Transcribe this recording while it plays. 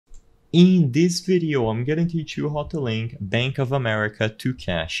In this video, I'm gonna teach you how to link Bank of America to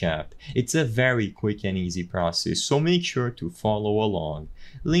Cash App. It's a very quick and easy process, so make sure to follow along.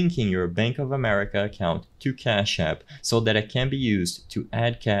 Linking your Bank of America account to Cash App so that it can be used to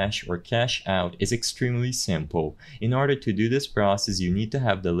add cash or cash out is extremely simple. In order to do this process, you need to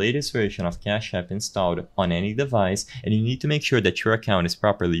have the latest version of Cash App installed on any device, and you need to make sure that your account is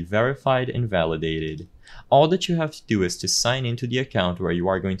properly verified and validated. All that you have to do is to sign into the account where you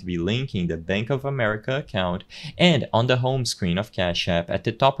are going to be linking the Bank of America account, and on the home screen of Cash App at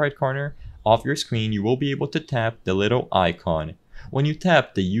the top right corner of your screen you will be able to tap the little icon. When you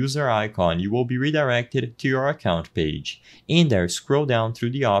tap the user icon, you will be redirected to your account page. In there, scroll down through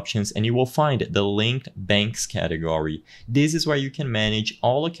the options and you will find the linked banks category. This is where you can manage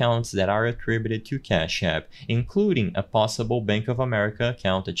all accounts that are attributed to Cash App, including a possible Bank of America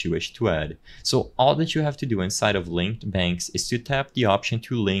account that you wish to add. So all that you have to do inside of linked banks is to tap the option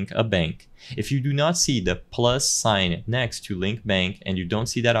to link a bank. If you do not see the plus sign next to link bank and you don't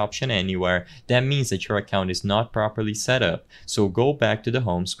see that option anywhere, that means that your account is not properly set up. So go back to the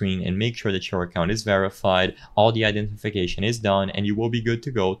home screen and make sure that your account is verified, all the identification is done, and you will be good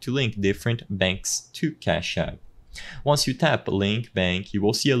to go to link different banks to Cash App. Once you tap Link Bank, you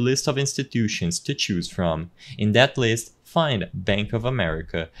will see a list of institutions to choose from. In that list, find Bank of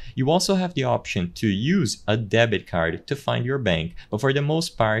America. You also have the option to use a debit card to find your bank, but for the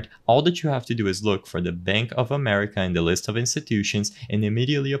most part, all that you have to do is look for the Bank of America in the list of institutions, and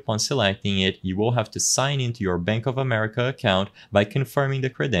immediately upon selecting it, you will have to sign into your Bank of America account by confirming the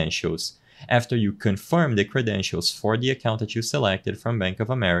credentials. After you confirm the credentials for the account that you selected from Bank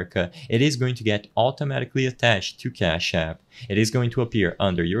of America, it is going to get automatically attached to Cash App. It is going to appear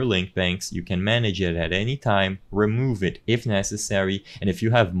under your link banks. You can manage it at any time, remove it if necessary, and if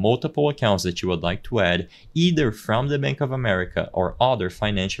you have multiple accounts that you would like to add, either from the Bank of America or other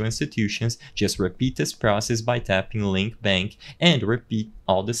financial institutions, just repeat this process by tapping Link Bank and repeat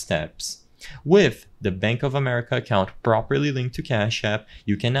all the steps. With the Bank of America account properly linked to Cash App,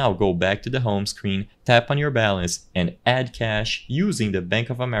 you can now go back to the home screen, tap on your balance, and add cash using the Bank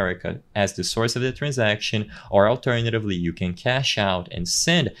of America as the source of the transaction, or alternatively, you can cash out and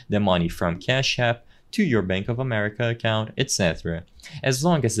send the money from Cash App to your Bank of America account, etc. As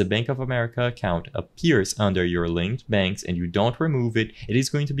long as the Bank of America account appears under your linked banks and you don't remove it, it is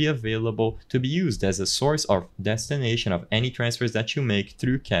going to be available to be used as a source or destination of any transfers that you make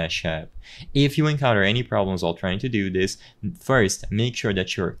through Cash App. If you encounter any problems while trying to do this, first make sure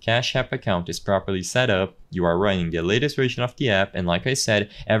that your Cash App account is properly set up, you are running the latest version of the app, and like I said,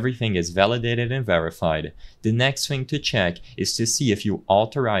 everything is validated and verified. The next thing to check is to see if you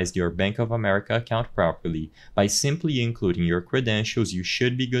authorized your Bank of America account properly. By simply including your credentials, you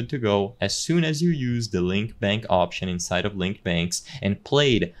should be good to go as soon as you use the Link Bank option inside of Linked Banks and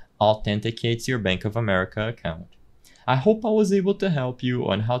Plaid authenticates your Bank of America account. I hope I was able to help you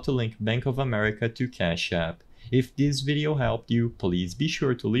on how to link Bank of America to Cash App. If this video helped you, please be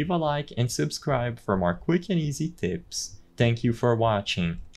sure to leave a like and subscribe for more quick and easy tips. Thank you for watching.